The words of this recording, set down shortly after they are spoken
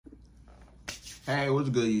Hey, what's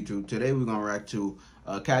good, YouTube? Today we're gonna react to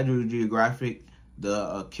Casual Geographic,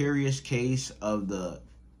 the curious case of the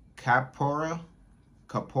Capybara,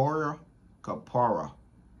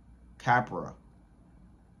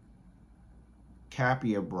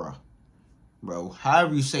 bro.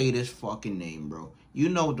 However you say this fucking name, bro. You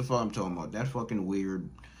know what the fuck I'm talking about. That fucking weird,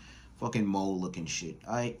 fucking mole-looking shit.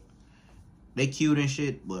 Alright, they cute and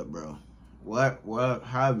shit, but bro, what?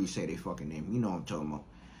 However you say they fucking name, you know what I'm talking about.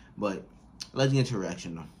 But let's get into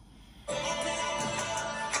reaction though.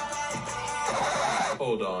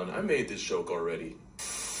 Hold on, I made this joke already.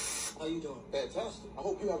 How you doing? Fantastic. I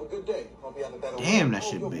hope you have a good day. Hope you have a better Damn, week. that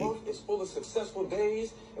shit big. Your month is full of successful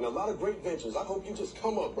days and a lot of great ventures. I hope you just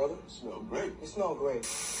come up, brother. You smell great. You smell great.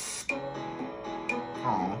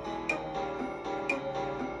 Aww.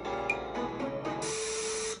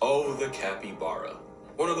 Oh, the capybara.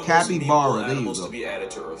 One of the Capybara, most animals there you go. to be added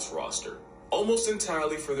to Earth's roster. Almost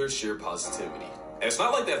entirely for their sheer positivity. And it's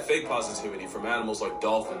not like that fake positivity from animals like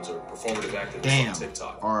dolphins or performative activists on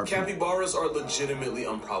TikTok. RP. Capybaras are legitimately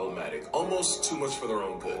unproblematic, almost too much for their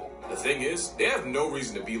own good. The thing is, they have no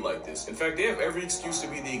reason to be like this. In fact, they have every excuse to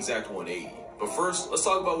be the exact 180. But first, let's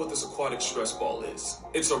talk about what this aquatic stress ball is.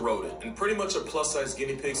 It's a rodent, and pretty much a plus-size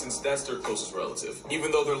guinea pig since that's their closest relative,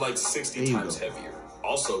 even though they're like 60 times heavier.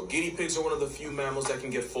 Also, guinea pigs are one of the few mammals that can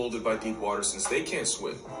get folded by deep water since they can't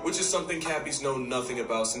swim, which is something cappies know nothing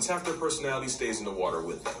about since half their personality stays in the water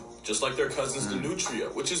with them. Just like their cousins, the nutria,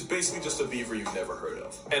 which is basically just a beaver you've never heard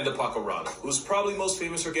of, and the pacarana, who's probably most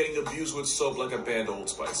famous for getting abused with soap like a band of Old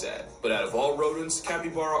Spice ad. But out of all rodents,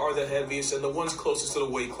 capybara are the heaviest and the ones closest to the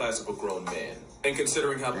weight class of a grown man. And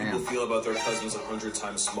considering how people feel about their cousins 100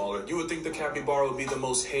 times smaller, you would think the capybara would be the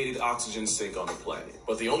most hated oxygen sink on the planet.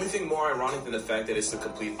 But the only thing more ironic than the fact that it's the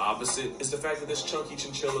complete opposite is the fact that this chunky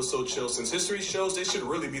chinchilla is so chill, since history shows they should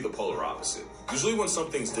really be the polar opposite. Usually when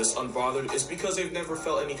something's this unbothered, it's because they've never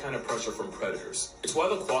felt any kind of pressure from predators. It's why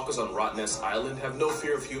the quokkas on Rottnest Island have no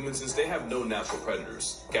fear of humans since they have no natural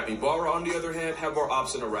predators. Capybara, on the other hand, have more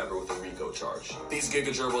ops than a rapper with a RICO charge. These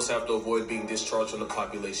gigagerbils have to avoid being discharged from the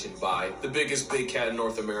population by the biggest big cat in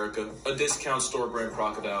North America, a discount store brand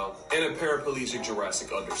crocodile, and a paraplegic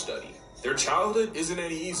Jurassic understudy. Their childhood isn't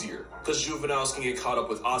any easier, because juveniles can get caught up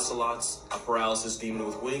with ocelots, a paralysis demon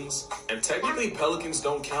with wings, and technically pelicans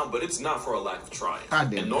don't count, but it's not for a lack of trying.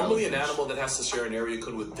 And normally an animal that has to share an area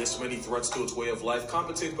code with this many threats to its way of life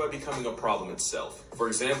compensates by becoming a problem itself. For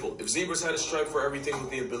example, if zebras had a stripe for everything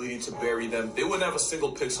with the ability to bury them, they wouldn't have a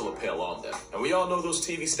single pixel of pale on them. And we all know those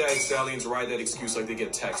TV stag stallions ride that excuse like they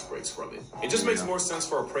get tax breaks from it. It just makes more sense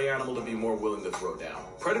for a prey animal to be more willing to throw down.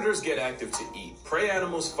 Predators get active to eat. Prey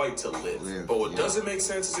animals fight to live. But what doesn't make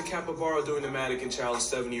sense is a capybara doing the mannequin challenge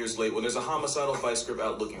 7 years late when there's a homicidal vice grip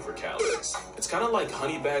out looking for calories. It's kind of like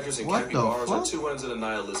honey badgers and capybaras are two ends of the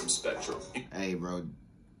nihilism spectrum. Hey, bro.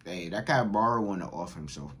 Hey, that capybara wanted to off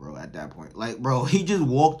himself, bro, at that point. Like, bro, he just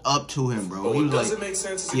walked up to him, bro. But he what was doesn't like, make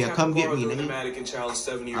sense is yeah, come get me, doing the nigga. mannequin challenge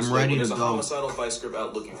 7 years I'm late ready when to there's a go. homicidal vice grip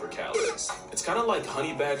out looking for calories. It's kind of like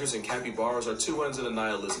honey badgers and capybaras are two ends of the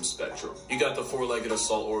nihilism spectrum. You got the four-legged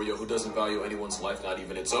assault Oreo who doesn't value anyone's life, not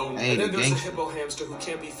even its own. Hey, and then there's a gangster. hippo hamster who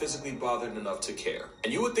can't be physically bothered enough to care.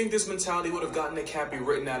 And you would think this mentality would have gotten a cappy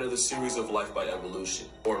written out of the series of Life by Evolution.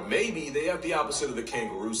 Or maybe they have the opposite of the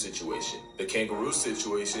kangaroo situation. The kangaroo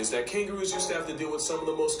situation is that kangaroos used to have to deal with some of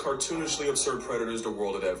the most cartoonishly absurd predators the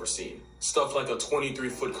world had ever seen. Stuff like a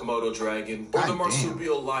 23-foot Komodo dragon or the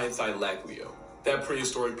marsupial lion Thylacoleo. That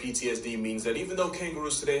prehistoric PTSD means that even though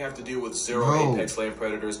kangaroos today have to deal with zero apex land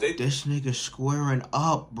predators, this nigga squaring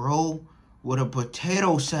up, bro, with a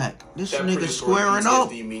potato sack. This nigga squaring up.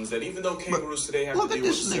 PTSD means that even though kangaroos today have to deal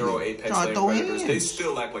with zero apex land predators, they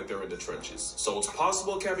still act like they're in the trenches. So it's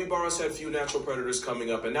possible capybaras had few natural predators coming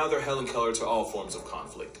up, and now they're Helen Keller to all forms of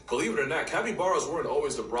conflict. Believe it or not, capybaras weren't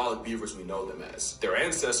always the brolic beavers we know them as. Their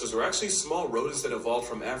ancestors were actually small rodents that evolved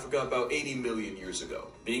from Africa about 80 million years ago.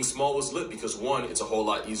 Being small was lit because 1, it's a whole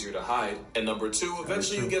lot easier to hide, and number 2,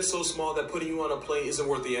 eventually you get so small that putting you on a plane isn't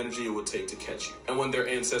worth the energy it would take to catch you. And when their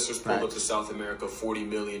ancestors pulled up to South America 40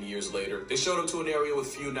 million years later, they showed up to an area with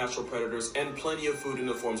few natural predators and plenty of food in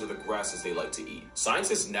the forms of the grasses they like to eat.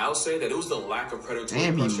 Scientists now say that it was the lack of predatory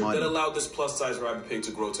pressure that allowed this plus-size rabbit pig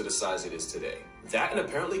to grow to the size it is today. That, and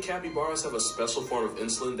apparently capybaras have a special form of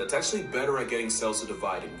insulin that's actually better at getting cells to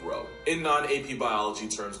divide and grow. In non-AP biology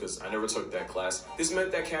terms, because I never took that class, this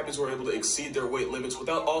meant that cappies were able to exceed their weight limits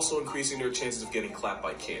without also increasing their chances of getting clapped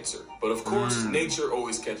by cancer. But of course, nature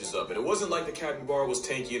always catches up, and it wasn't like the capybara was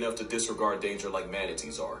tanky enough to disregard disregard danger like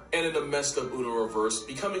manatees are. And in a messed up Uno reverse,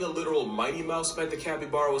 becoming a literal Mighty Mouse meant the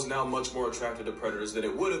capybara was now much more attracted to predators than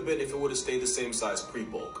it would have been if it would have stayed the same size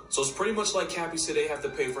pre-bulk. So it's pretty much like cappies today have to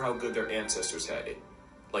pay for how good their ancestors had it.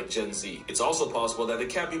 Like Gen Z. It's also possible that the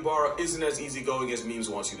capybara isn't as easygoing as memes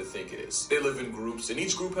want you to think it is. They live in groups, and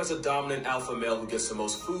each group has a dominant alpha male who gets the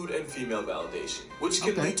most food and female validation, which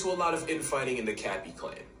can lead to a lot of infighting in the Cappy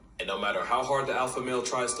clan. And no matter how hard the alpha male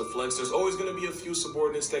tries to flex, there's always going to be a few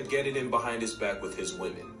subordinates that get it in behind his back with his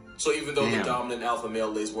women. So even though the dominant alpha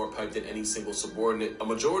male lays more pipe than any single subordinate, a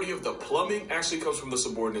majority of the plumbing actually comes from the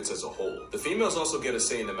subordinates as a whole. The females also get a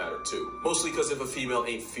say in the matter too, mostly because if a female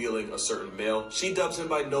ain't feeling a certain male, she dubs him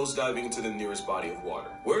by nosediving into the nearest body of water,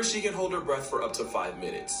 where she can hold her breath for up to 5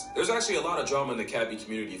 minutes. There's actually a lot of drama in the Cappy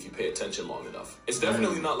community if you pay attention long enough. It's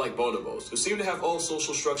definitely not like bonobos, who seem to have all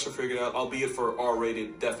social structure figured out, albeit for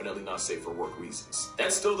R-rated, definitely not safe for work reasons.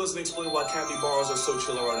 That still doesn't explain why capybaras are so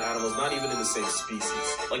chill around animals not even in the same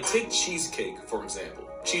species. Like take Cheesecake, for example.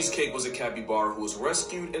 Cheesecake was a capybara who was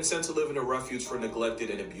rescued and sent to live in a refuge for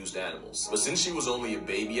neglected and abused animals. But since she was only a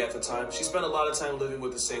baby at the time, she spent a lot of time living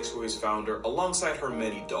with the sanctuary's founder alongside her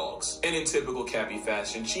many dogs. And in typical Cappy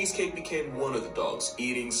fashion, Cheesecake became one of the dogs,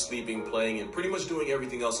 eating, sleeping, playing, and pretty much doing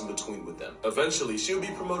everything else in between with them. Eventually, she would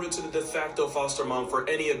be promoted to the de facto foster mom for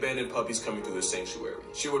any abandoned puppies coming through the sanctuary.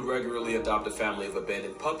 She would regularly adopt a family of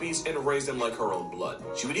abandoned puppies and raise them like her own blood.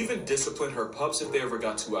 She would even discipline her pups if they ever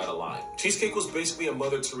got too out of line. Cheesecake was basically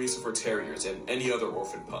a Mother Teresa for terriers and any other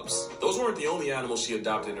orphan pups. Those weren't the only animals she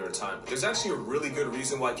adopted in her time, but there's actually a really good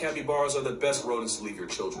reason why capybaras are the best rodents to leave your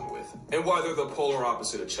children with, and why they're the polar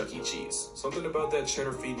opposite of Chuck E. Cheese. Something about that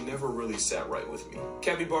cheddar feed never really sat right with me.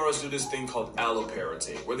 Capybaras do this thing called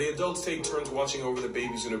alloparenting, where the adults take turns watching over the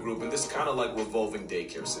babies in a group in this kind of like revolving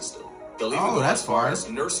daycare system. They'll even go as far as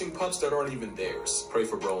nursing pups that aren't even theirs. Pray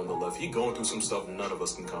for bro on the left. He going through some stuff none of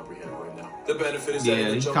us can comprehend right now. The benefit is that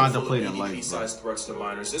in a jungle full of EDP-sized threats to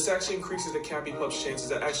minors, this actually increases the Cappy pup's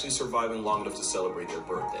chances at actually surviving long enough to celebrate their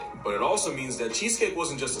birthday. But it also means that Cheesecake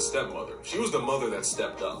wasn't just a stepmother. She was the mother that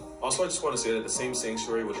stepped up. Also, I just want to say that the same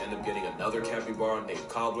sanctuary would end up getting another capybara named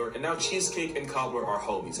Cobbler, and now Cheesecake and Cobbler are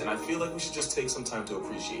homies, and I feel like we should just take some time to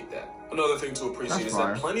appreciate that. Another thing to appreciate is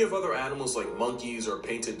that plenty of other animals like monkeys or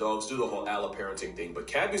painted dogs do the whole alloparenting thing, but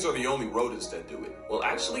cappies are the only rodents that do it. Well,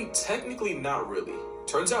 actually, technically not really.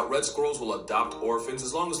 Turns out red squirrels will adopt orphans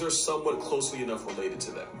as long as they're somewhat closely enough related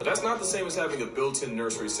to them. But that's not the same as having a built-in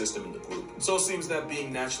nursery system in the group. So it seems that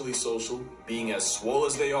being naturally social, being as swole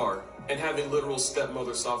as they are, and having literal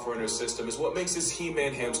stepmother software in their system is what makes this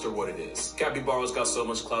He-Man hamster what it is. Capybaras got so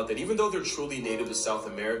much clout that even though they're truly native to South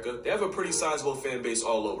America, they have a pretty sizable fan base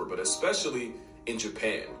all over, but especially in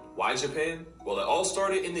Japan. Why Japan? Well, it all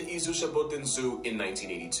started in the Izu Shaboten Zoo in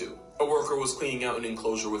 1982. A worker was cleaning out an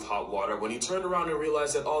enclosure with hot water when he turned around and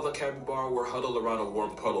realized that all the capybara were huddled around a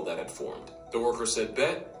warm puddle that had formed. The worker said,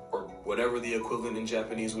 "Bet," or whatever the equivalent in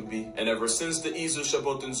Japanese would be. And ever since, the Izu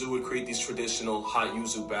Shaboten Zoo would create these traditional hot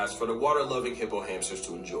yuzu baths for the water-loving hippo hamsters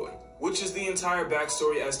to enjoy. Which is the entire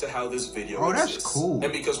backstory as to how this video exists. That's cool.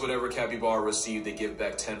 And because whatever capybara received, they give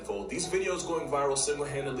back tenfold, these videos going viral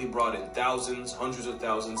single-handedly brought in thousands, hundreds of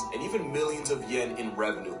thousands, and even millions of yen in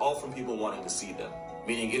revenue, all from people wanting to see them.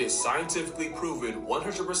 Meaning it is scientifically proven,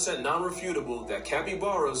 100% non-refutable, that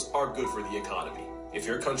capybaras are good for the economy. If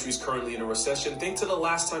your country's currently in a recession, think to the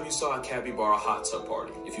last time you saw a capybara hot tub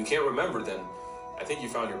party. If you can't remember, then I think you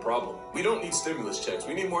found your problem. We don't need stimulus checks.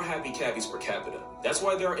 We need more happy cappies per capita. That's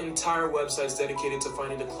why there are entire websites dedicated to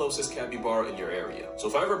finding the closest capybara in your area. So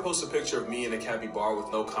if I ever post a picture of me and a capybara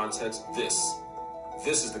with no context, this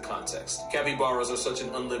is the context. Capybaras are such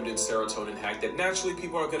an unlimited serotonin hack that naturally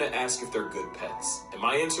people are going to ask if they're good pets. And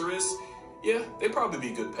my answer is, yeah, they'd probably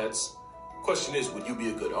be good pets. Question is, would you be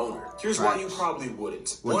a good owner? Here's why you probably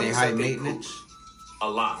wouldn't. Would they high maintenance? A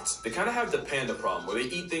lot. They kind of have the panda problem, where they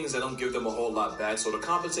eat things that don't give them a whole lot back, so to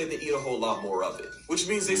compensate, they eat a whole lot more of it. Which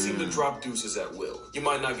means they seem to drop deuces at will. You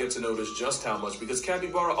might not get to notice just how much, because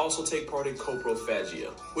capybara also take part in coprophagia,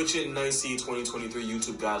 which in NICE 2023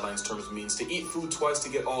 YouTube guidelines terms means to eat food twice to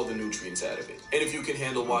get all the nutrients out of it. And if you can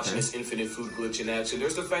handle watching this infinite food glitch in action,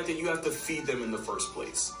 there's the fact that you have to feed them in the first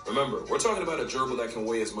place. Remember, we're talking about a gerbil that can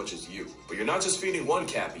weigh as much as you. But you're not just feeding one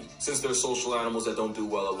cappy. Since they're social animals that don't do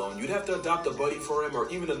well alone, you'd have to adopt a buddy for him or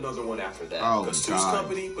even another one after that. Because two's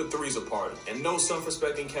company, but three's a party. And no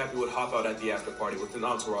self-respecting cappy would hop out at the after party with an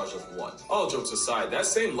entourage of one. All jokes aside, that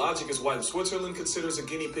same logic is why Switzerland considers a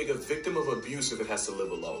guinea pig a victim of abuse if it has to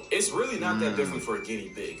live alone. It's really not that different for a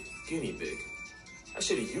guinea pig. I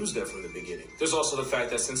should have used that from the beginning. There's also the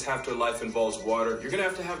fact that since half their life involves water, you're gonna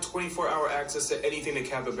have 24-hour access to anything the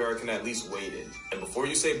capybara can at least wade in. And before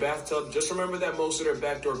you say bathtub, just remember that most of their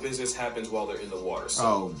backdoor business happens while they're in the water. So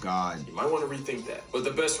oh, God. you might want to rethink that. But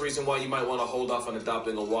the best reason why you might want to hold off on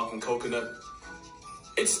adopting a walking coconut,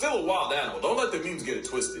 it's still a wild animal. Don't let the memes get it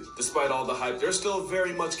twisted. Despite all the hype, they're still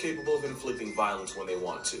very much capable of inflicting violence when they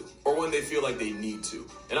want to, or when they feel like they need to.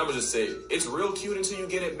 And I'm gonna just say, it's real cute until you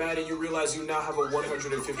get it mad and you realize you now have a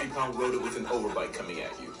 150-pound rodent with an overbite coming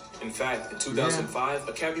at you. In fact, in 2005,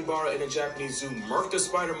 a capybara in a Japanese zoo murked a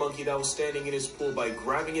spider monkey that was standing in his pool by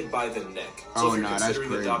grabbing it by the neck. So if you're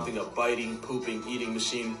considering adopting a biting, pooping, eating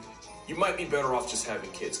machine, you might be better off just having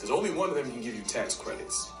kids, because only one of them can give you tax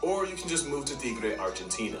credits. Or you can just move to Tigre,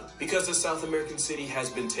 Argentina, because the South American city has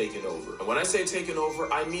been taken over. And when I say taken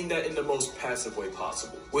over, I mean that in the most passive way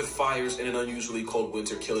possible. With fires and an unusually cold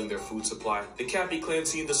winter killing their food supply, the Cappy clan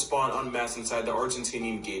seemed to spawn en masse inside the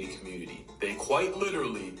Argentinian gated community. They quite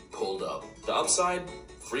literally pulled up. The upside?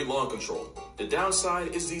 Free lawn control. The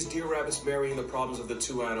downside is these deer rabbits marrying the problems of the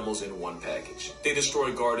two animals in one package. They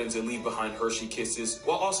destroy gardens and leave behind Hershey kisses,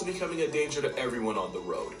 while also becoming a danger to everyone on the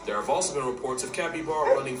road. There have also been reports of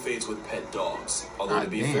capybara running fades with pet dogs. Although to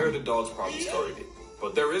be fair, the dogs probably started it.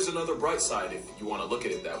 But there is another bright side if you want to look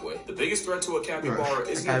at it that way. The biggest threat to a capybara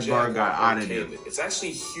isn't a jaguar or a caiman. It's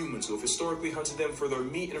actually humans who have historically hunted them for their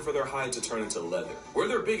meat and for their hide to turn into leather. We're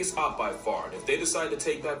their biggest op by far, and if they decide to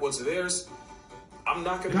take back what's theirs, I'm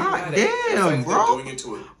not gonna be mad at it. Damn, bro. Going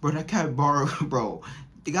into it. Bro, that capybara, bro.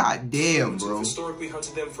 God damn, bro. Historically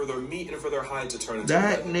hunted them for their meat and for their hide to turn into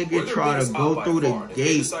that leather. nigga try to go through the gate. If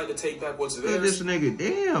they decide to take back what's theirs, this nigga,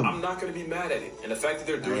 damn. I'm not gonna be mad at it. And the fact that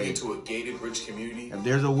they're doing it to a gated, rich community. If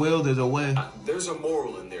there's a will, there's a way. There's a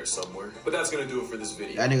moral in there somewhere. But that's gonna do it for this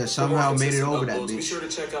video. That nigga somehow made it over that bitch. Be sure to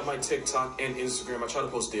check out my TikTok and Instagram. I try to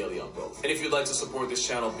post daily on both. And if you'd like to support this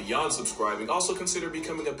channel beyond subscribing, also consider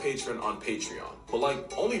becoming a patron on Patreon. But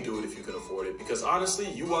like, only do it if you can afford it, because honestly,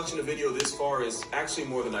 you watching a video this far is actually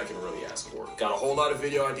more than I can really ask for. Got a whole lot of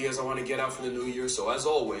video ideas I want to get out for the new year, so as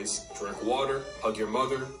always, drink water, hug your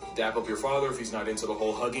mother, dap up your father if he's not into the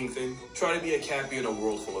whole hugging thing. Try to be a cappy in a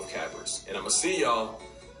world full of cappers. And I'm gonna see y'all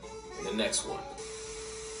in the next one.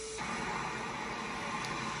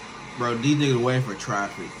 Bro, these niggas waiting for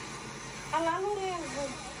traffic.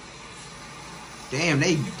 Damn,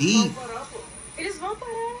 they deep.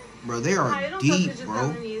 Bro, they are deep,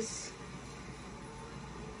 bro.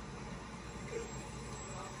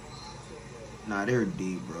 Nah, they're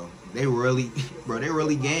deep, bro. They really, bro, they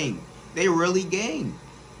really gang. They really gang.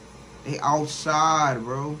 They outside,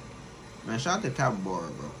 bro. Man, shout out to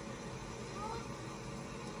Capybara, bro.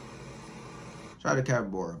 Shout out to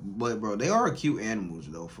Capybara. But, bro, they are cute animals,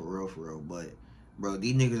 though, for real, for real. But, bro,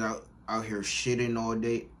 these niggas out here shitting all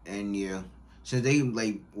day. And, yeah, since they,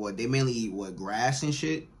 like, what, they mainly eat, what, grass and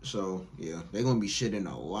shit. So, yeah, they're going to be shitting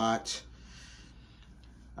a lot.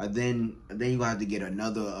 And then you're going to have to get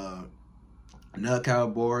another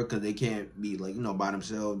capybara, because they can't be, like, you know, by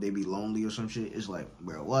themselves. They be lonely or some shit. It's like,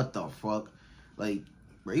 bro, what the fuck? Like,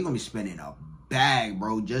 bro, you're gonna be spending a bag,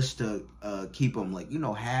 bro, just to keep them, like, you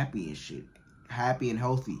know, happy and shit. Happy and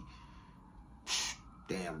healthy.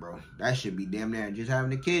 Damn, bro. That should be damn near just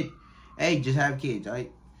having a kid. Hey, just have kids, all right?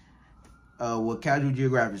 What Casual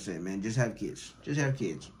Geographic said, man, just have kids. Just have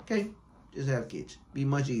kids, okay? Just have kids. Be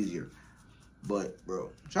much easier. But, bro,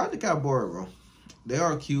 shout out to Capybara, bro. They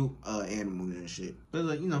are cute animals and shit. But,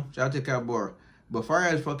 like, you know, shout out to Capybara. But far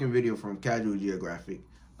as fucking video from Casual Geographic,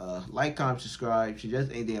 like, comment, subscribe.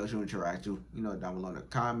 Suggest anything else you want to interact to, you know, down below in the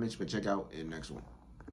comments. But check out in the next one.